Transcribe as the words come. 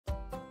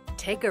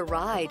Take a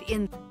ride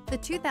in the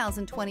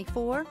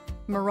 2024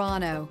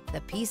 Murano.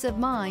 The peace of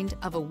mind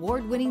of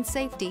award-winning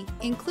safety,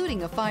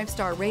 including a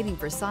 5-star rating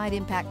for side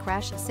impact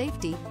crash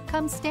safety,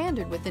 comes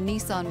standard with the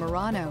Nissan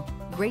Murano.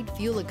 Great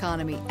fuel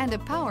economy and a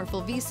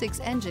powerful V6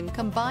 engine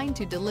combine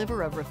to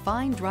deliver a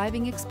refined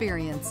driving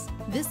experience.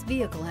 This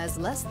vehicle has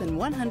less than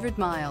 100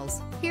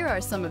 miles. Here are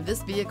some of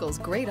this vehicle's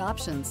great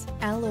options: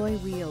 alloy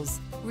wheels,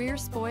 rear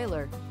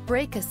spoiler,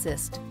 brake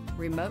assist,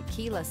 remote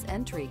keyless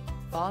entry,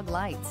 fog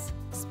lights,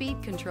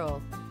 speed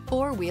control,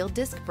 4-wheel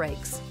disc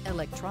brakes,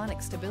 electronic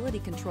stability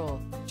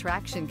control,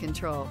 traction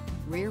control,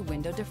 rear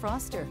window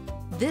defroster.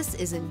 This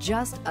isn't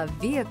just a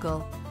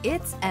vehicle,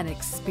 it's an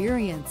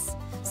experience.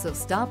 So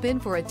stop in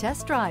for a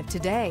test drive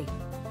today.